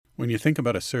When you think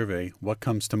about a survey, what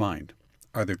comes to mind?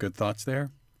 Are there good thoughts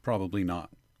there? Probably not.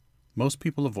 Most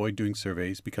people avoid doing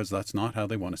surveys because that's not how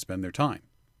they want to spend their time.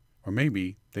 Or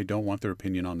maybe they don't want their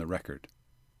opinion on the record.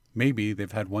 Maybe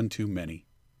they've had one too many.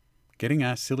 Getting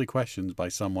asked silly questions by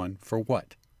someone for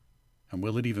what? And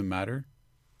will it even matter?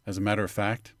 As a matter of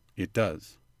fact, it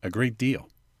does. A great deal.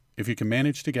 If you can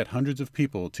manage to get hundreds of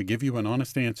people to give you an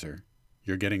honest answer,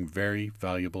 you're getting very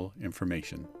valuable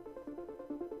information.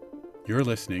 You're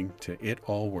listening to It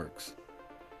All Works.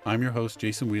 I'm your host,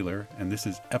 Jason Wheeler, and this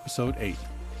is Episode 8,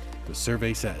 The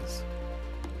Survey Says.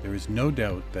 There is no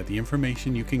doubt that the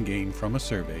information you can gain from a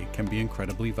survey can be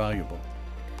incredibly valuable,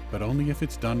 but only if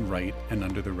it's done right and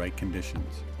under the right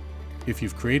conditions. If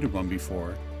you've created one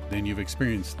before, then you've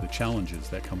experienced the challenges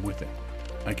that come with it.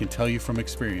 I can tell you from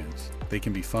experience, they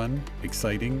can be fun,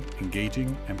 exciting,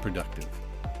 engaging, and productive.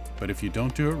 But if you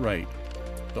don't do it right,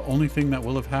 the only thing that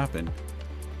will have happened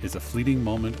is a fleeting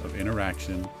moment of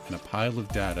interaction and a pile of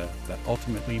data that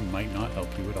ultimately might not help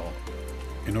you at all.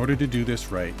 In order to do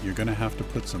this right, you're going to have to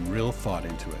put some real thought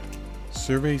into it.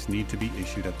 Surveys need to be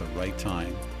issued at the right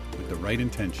time, with the right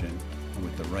intention, and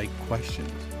with the right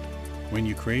questions. When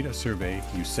you create a survey,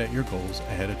 you set your goals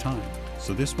ahead of time.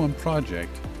 So this one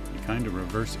project, you kind of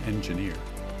reverse engineer.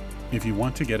 If you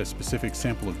want to get a specific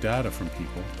sample of data from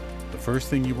people, the first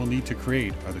thing you will need to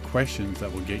create are the questions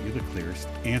that will get you the clearest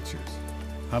answers.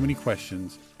 How many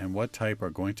questions and what type are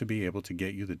going to be able to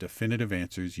get you the definitive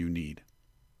answers you need?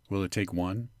 Will it take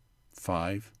 1,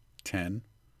 5, 10?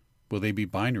 Will they be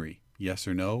binary, yes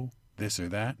or no, this or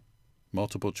that,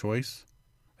 multiple choice,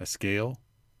 a scale,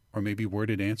 or maybe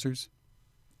worded answers?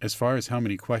 As far as how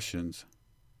many questions,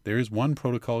 there is one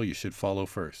protocol you should follow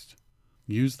first.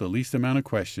 Use the least amount of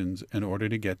questions in order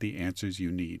to get the answers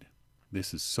you need.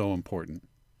 This is so important.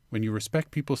 When you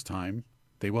respect people's time,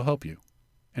 they will help you.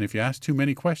 And if you ask too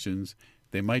many questions,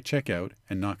 they might check out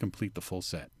and not complete the full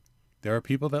set. There are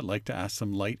people that like to ask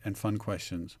some light and fun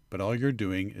questions, but all you're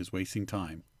doing is wasting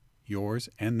time, yours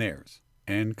and theirs,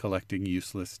 and collecting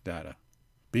useless data.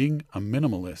 Being a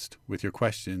minimalist with your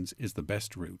questions is the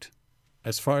best route.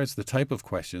 As far as the type of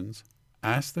questions,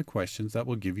 ask the questions that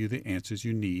will give you the answers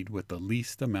you need with the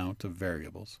least amount of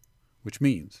variables. Which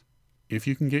means, if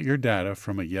you can get your data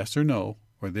from a yes or no,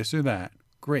 or this or that,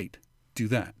 great, do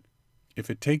that. If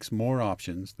it takes more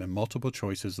options, then multiple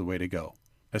choice is the way to go.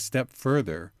 A step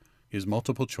further is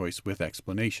multiple choice with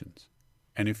explanations.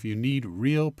 And if you need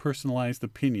real personalized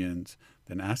opinions,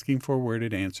 then asking for a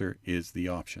worded answer is the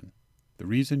option. The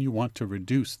reason you want to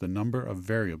reduce the number of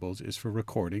variables is for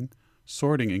recording,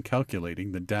 sorting and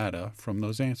calculating the data from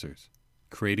those answers,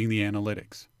 creating the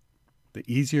analytics. The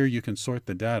easier you can sort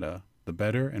the data, the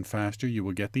better and faster you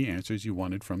will get the answers you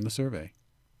wanted from the survey.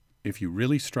 If you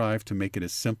really strive to make it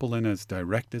as simple and as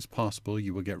direct as possible,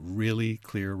 you will get really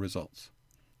clear results.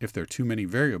 If there are too many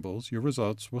variables, your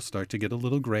results will start to get a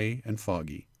little gray and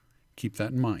foggy. Keep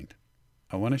that in mind.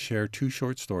 I want to share 2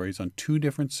 short stories on 2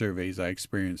 different surveys I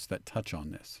experienced that touch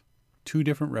on this. 2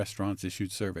 different restaurants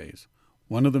issued surveys.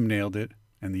 One of them nailed it,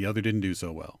 and the other didn't do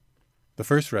so well. The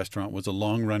first restaurant was a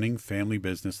long-running family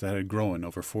business that had grown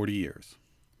over 40 years.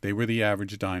 They were the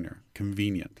average diner,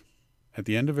 convenient. At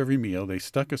the end of every meal, they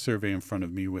stuck a survey in front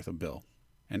of me with a bill.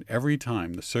 And every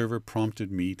time, the server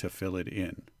prompted me to fill it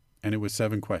in. And it was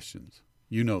 7 questions.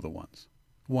 You know the ones.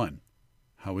 1.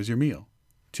 How was your meal?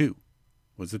 2.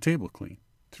 Was the table clean?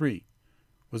 3.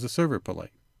 Was the server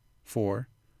polite? 4.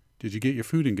 Did you get your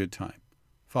food in good time?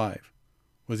 5.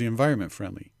 Was the environment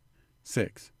friendly?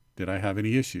 6. Did I have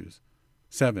any issues?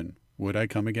 7. Would I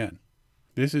come again?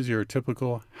 This is your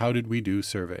typical how did we do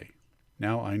survey.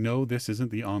 Now, I know this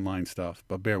isn't the online stuff,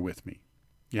 but bear with me.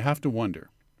 You have to wonder,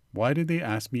 why did they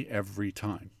ask me every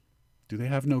time? Do they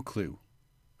have no clue?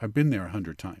 I've been there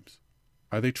 100 times.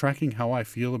 Are they tracking how I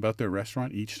feel about their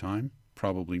restaurant each time?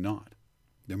 Probably not.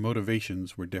 Their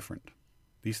motivations were different.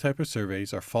 These type of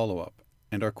surveys are follow-up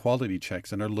and are quality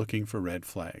checks and are looking for red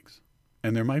flags.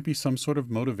 And there might be some sort of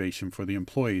motivation for the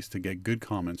employees to get good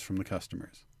comments from the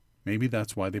customers. Maybe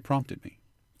that's why they prompted me.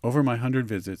 Over my 100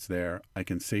 visits there, I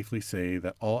can safely say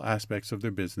that all aspects of their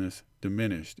business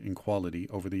diminished in quality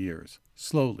over the years,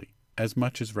 slowly, as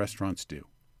much as restaurants do.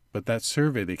 But that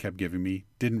survey they kept giving me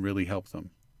didn't really help them,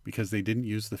 because they didn't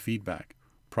use the feedback,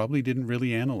 probably didn't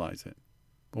really analyze it.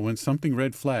 But when something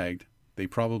red flagged, they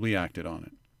probably acted on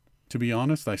it. To be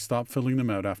honest, I stopped filling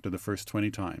them out after the first 20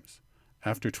 times.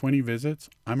 After 20 visits,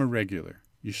 I'm a regular.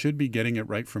 You should be getting it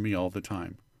right for me all the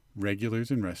time.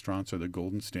 Regulars in restaurants are the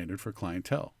golden standard for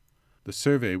clientele. The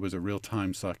survey was a real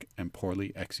time suck and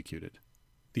poorly executed.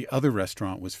 The other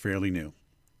restaurant was fairly new.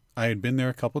 I had been there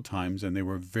a couple times and they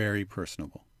were very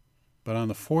personable. But on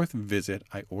the fourth visit,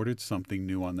 I ordered something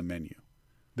new on the menu.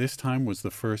 This time was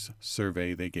the first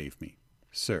survey they gave me.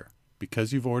 Sir,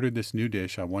 because you've ordered this new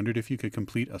dish, I wondered if you could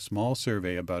complete a small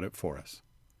survey about it for us.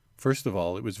 First of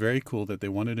all, it was very cool that they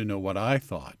wanted to know what I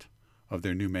thought of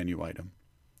their new menu item.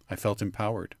 I felt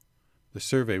empowered. The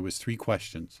survey was 3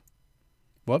 questions.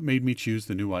 What made me choose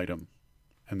the new item?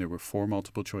 And there were 4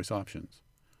 multiple choice options.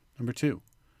 Number 2,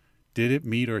 did it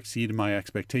meet or exceed my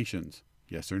expectations?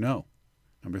 Yes or no?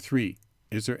 Number 3,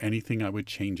 is there anything I would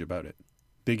change about it?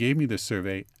 They gave me this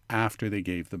survey after they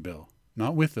gave the bill,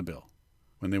 not with the bill.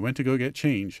 When they went to go get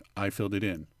change, I filled it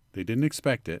in. They didn't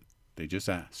expect it, they just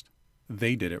asked.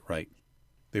 They did it right.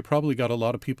 They probably got a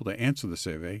lot of people to answer the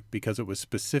survey because it was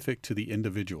specific to the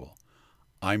individual.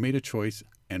 I made a choice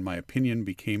and my opinion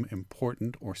became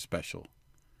important or special.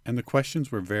 And the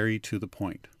questions were very to the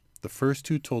point. The first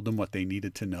 2 told them what they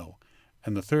needed to know,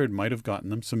 and the third might have gotten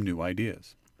them some new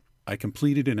ideas. I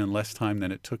completed it in less time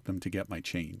than it took them to get my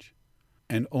change.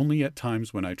 And only at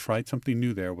times when I tried something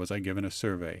new there was I given a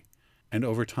survey, and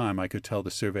over time I could tell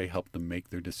the survey helped them make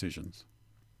their decisions.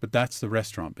 But that's the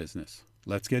restaurant business.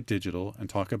 Let's get digital and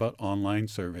talk about online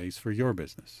surveys for your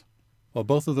business. While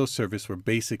both of those surveys were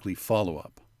basically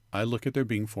follow-up, I look at there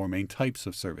being 4 main types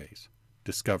of surveys: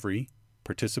 discovery,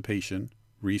 participation,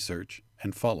 research,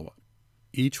 and follow-up.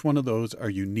 Each one of those are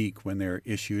unique when they are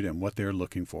issued and what they are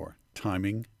looking for.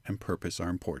 Timing and purpose are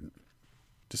important.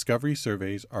 Discovery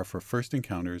surveys are for first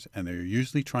encounters, and they are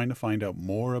usually trying to find out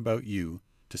more about you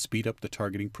to speed up the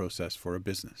targeting process for a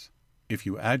business. If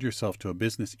you add yourself to a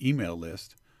business email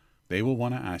list, they will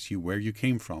want to ask you where you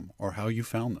came from or how you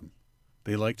found them.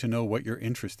 They like to know what you're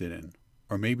interested in,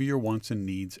 or maybe your wants and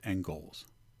needs and goals.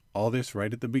 All this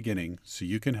right at the beginning so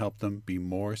you can help them be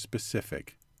more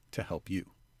specific to help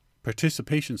you.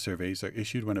 Participation surveys are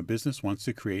issued when a business wants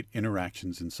to create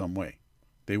interactions in some way.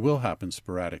 They will happen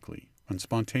sporadically and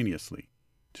spontaneously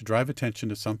to drive attention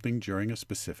to something during a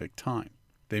specific time.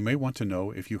 They may want to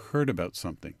know if you heard about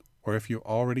something or if you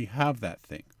already have that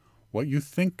thing, what you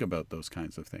think about those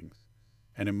kinds of things.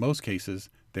 And in most cases,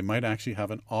 they might actually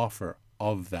have an offer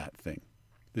of that thing.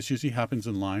 This usually happens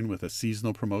in line with a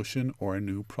seasonal promotion or a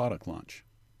new product launch.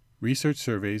 Research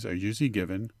surveys are usually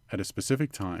given at a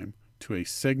specific time to a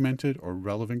segmented or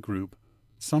relevant group,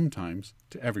 sometimes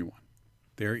to everyone.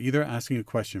 They are either asking a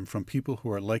question from people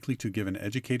who are likely to give an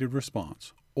educated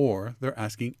response, or they're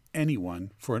asking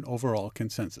anyone for an overall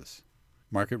consensus.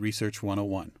 Market Research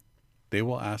 101. They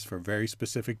will ask for very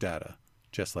specific data,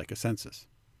 just like a census.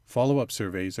 Follow-up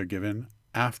surveys are given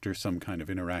after some kind of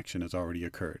interaction has already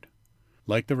occurred.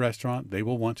 Like the restaurant, they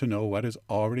will want to know what has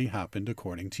already happened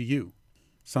according to you.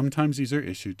 Sometimes these are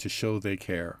issued to show they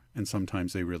care, and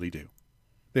sometimes they really do.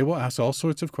 They will ask all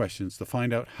sorts of questions to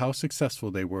find out how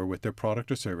successful they were with their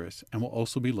product or service, and will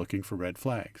also be looking for red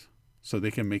flags, so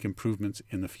they can make improvements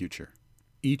in the future.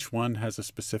 Each one has a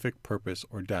specific purpose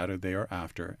or data they are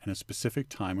after and a specific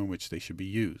time in which they should be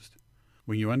used.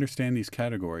 When you understand these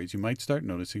categories, you might start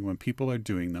noticing when people are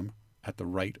doing them at the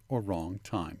right or wrong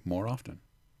time more often.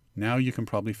 Now you can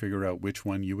probably figure out which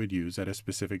one you would use at a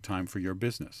specific time for your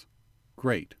business.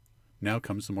 Great. Now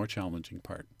comes the more challenging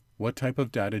part. What type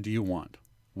of data do you want?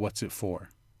 What's it for?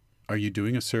 Are you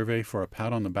doing a survey for a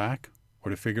pat on the back or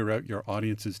to figure out your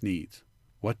audience's needs?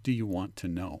 What do you want to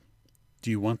know? Do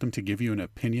you want them to give you an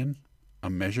opinion, a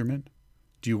measurement?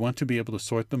 Do you want to be able to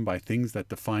sort them by things that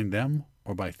define them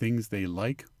or by things they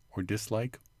like or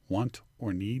dislike, want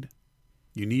or need?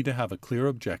 You need to have a clear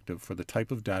objective for the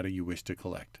type of data you wish to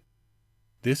collect.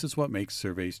 This is what makes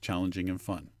surveys challenging and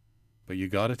fun. But you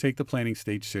got to take the planning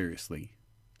stage seriously.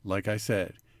 Like I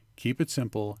said, keep it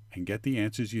simple and get the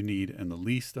answers you need and the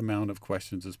least amount of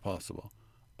questions as possible.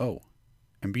 Oh,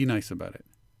 and be nice about it.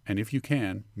 And if you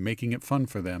can, making it fun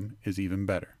for them is even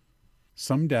better.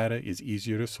 Some data is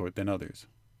easier to sort than others,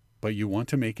 but you want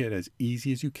to make it as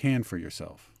easy as you can for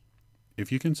yourself.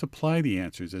 If you can supply the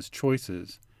answers as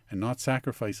choices and not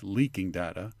sacrifice leaking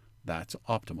data, that's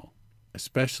optimal,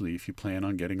 especially if you plan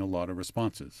on getting a lot of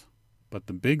responses. But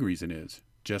the big reason is,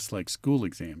 just like school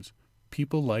exams,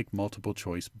 people like multiple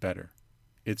choice better.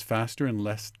 It's faster and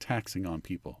less taxing on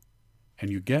people. And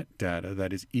you get data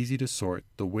that is easy to sort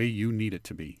the way you need it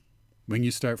to be. When you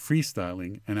start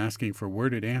freestyling and asking for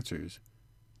worded answers,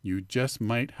 you just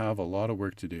might have a lot of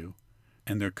work to do,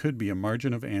 and there could be a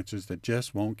margin of answers that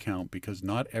just won't count because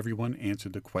not everyone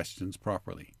answered the questions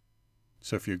properly.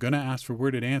 So if you're going to ask for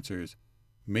worded answers,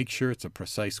 make sure it's a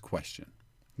precise question.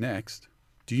 Next,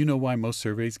 do you know why most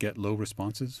surveys get low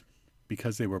responses?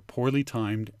 Because they were poorly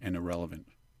timed and irrelevant.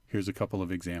 Here's a couple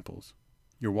of examples.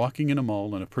 You're walking in a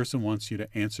mall and a person wants you to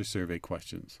answer survey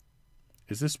questions.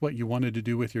 Is this what you wanted to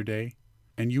do with your day?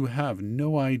 and you have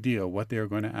no idea what they are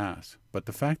going to ask, but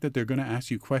the fact that they're going to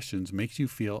ask you questions makes you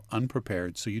feel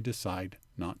unprepared, so you decide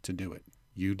not to do it.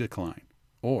 You decline.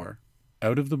 Or,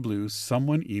 out of the blue,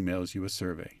 someone emails you a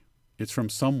survey. It's from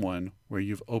someone where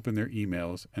you've opened their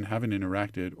emails and haven't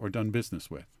interacted or done business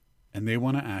with, and they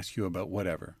want to ask you about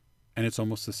whatever, and it's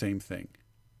almost the same thing.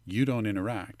 You don't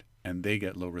interact, and they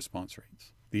get low response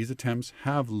rates. These attempts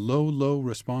have low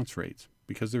response rates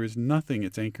because there is nothing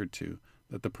it's anchored to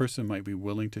that the person might be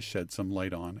willing to shed some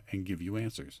light on and give you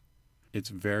answers. It's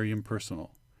very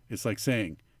impersonal. It's like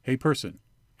saying, "Hey person,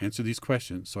 answer these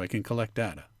questions so I can collect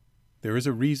data." There is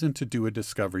a reason to do a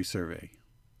discovery survey.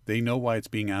 They know why it's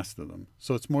being asked of them,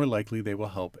 so it's more likely they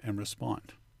will help and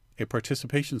respond. A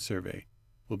participation survey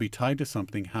will be tied to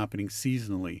something happening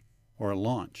seasonally or a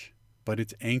launch, but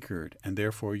it's anchored, and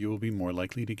therefore you will be more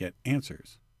likely to get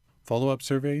answers. Follow-up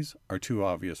surveys are too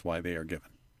obvious why they are given.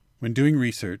 When doing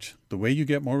research, the way you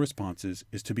get more responses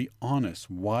is to be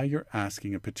honest why you're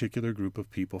asking a particular group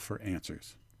of people for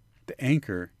answers. The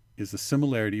anchor is the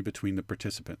similarity between the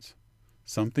participants,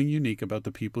 something unique about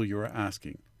the people you are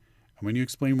asking. And when you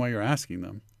explain why you're asking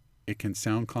them, it can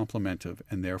sound complimentive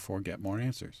and therefore get more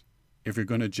answers. If you're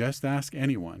going to just ask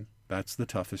anyone, that's the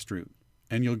toughest route,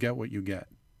 and you'll get what you get.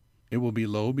 It will be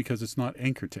low because it's not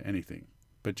anchored to anything,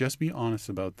 but just be honest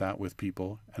about that with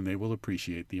people and they will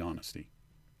appreciate the honesty.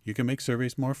 You can make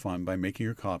surveys more fun by making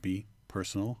your copy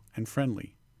personal and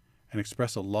friendly, and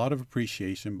express a lot of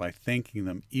appreciation by thanking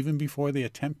them even before they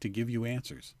attempt to give you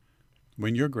answers.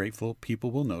 When you're grateful,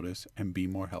 people will notice and be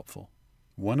more helpful.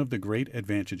 One of the great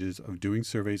advantages of doing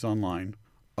surveys online,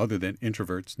 other than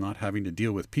introverts not having to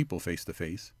deal with people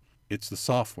face-to-face, it's the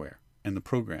software and the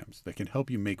programs that can help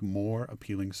you make more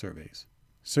appealing surveys.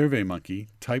 SurveyMonkey,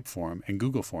 Typeform, and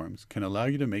Google Forms can allow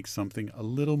you to make something a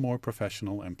little more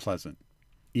professional and pleasant.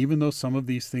 Even though some of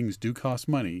these things do cost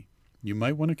money, you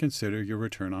might want to consider your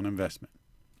return on investment.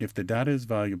 If the data is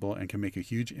valuable and can make a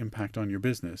huge impact on your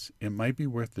business, it might be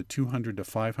worth the $200 to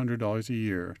 $500 a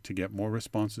year to get more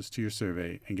responses to your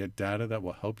survey and get data that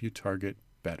will help you target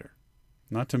better.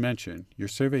 Not to mention, your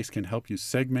surveys can help you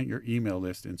segment your email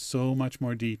list in so much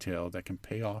more detail that can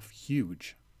pay off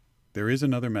huge. There is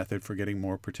another method for getting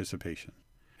more participation,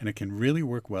 and it can really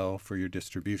work well for your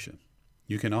distribution.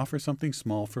 You can offer something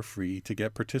small for free to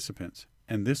get participants,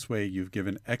 and this way you've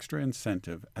given extra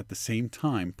incentive at the same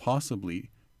time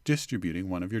possibly distributing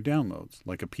one of your downloads,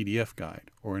 like a PDF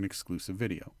guide or an exclusive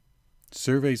video.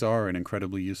 Surveys are an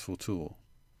incredibly useful tool,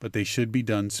 but they should be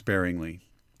done sparingly.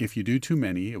 If you do too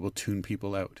many, it will tune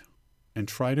people out. And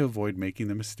try to avoid making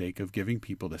the mistake of giving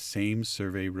people the same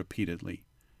survey repeatedly.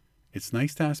 It's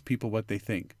nice to ask people what they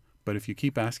think, but if you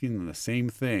keep asking them the same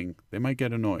thing, they might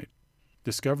get annoyed.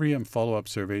 Discovery and follow-up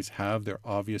surveys have their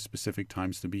obvious specific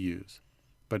times to be used.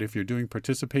 But if you're doing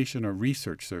participation or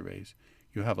research surveys,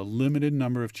 you have a limited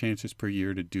number of chances per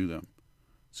year to do them.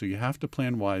 So you have to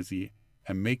plan wisely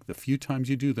and make the few times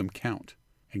you do them count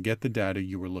and get the data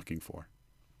you were looking for.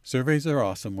 Surveys are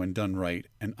awesome when done right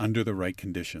and under the right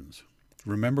conditions.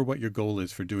 Remember what your goal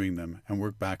is for doing them and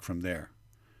work back from there.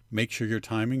 Make sure your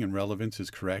timing and relevance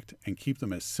is correct and keep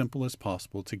them as simple as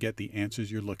possible to get the answers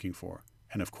you're looking for.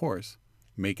 And of course,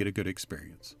 make it a good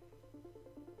experience.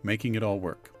 Making it all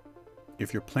work.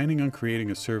 If you're planning on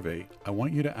creating a survey, I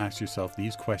want you to ask yourself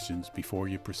these questions before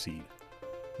you proceed.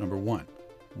 Number 1,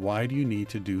 why do you need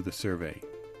to do the survey?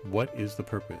 What is the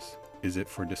purpose? Is it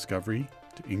for discovery,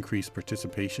 to increase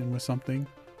participation with something?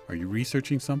 Are you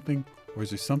researching something, or is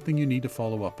there something you need to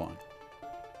follow up on?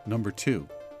 Number 2,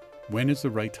 when is the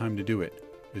right time to do it?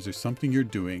 Is there something you're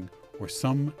doing or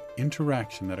some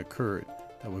interaction that occurred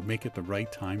that would make it the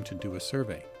right time to do a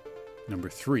survey? Number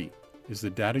 3, is the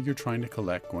data you're trying to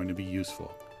collect going to be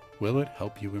useful? Will it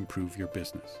help you improve your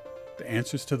business? The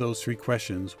answers to those 3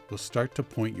 questions will start to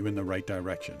point you in the right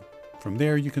direction. From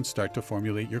there, you can start to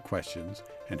formulate your questions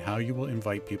and how you will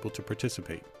invite people to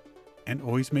participate. And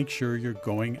always make sure you're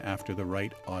going after the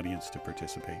right audience to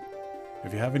participate.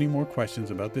 If you have any more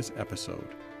questions about this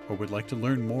episode or would like to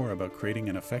learn more about creating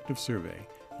an effective survey,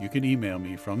 you can email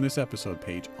me from this episode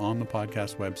page on the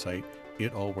podcast website,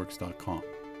 itallworks.com.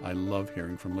 I love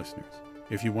hearing from listeners.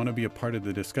 If you want to be a part of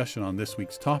the discussion on this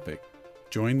week's topic,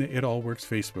 join the It All Works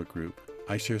Facebook group.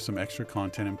 I share some extra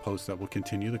content and posts that will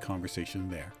continue the conversation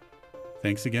there.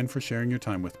 Thanks again for sharing your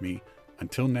time with me.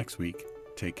 Until next week,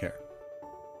 take care.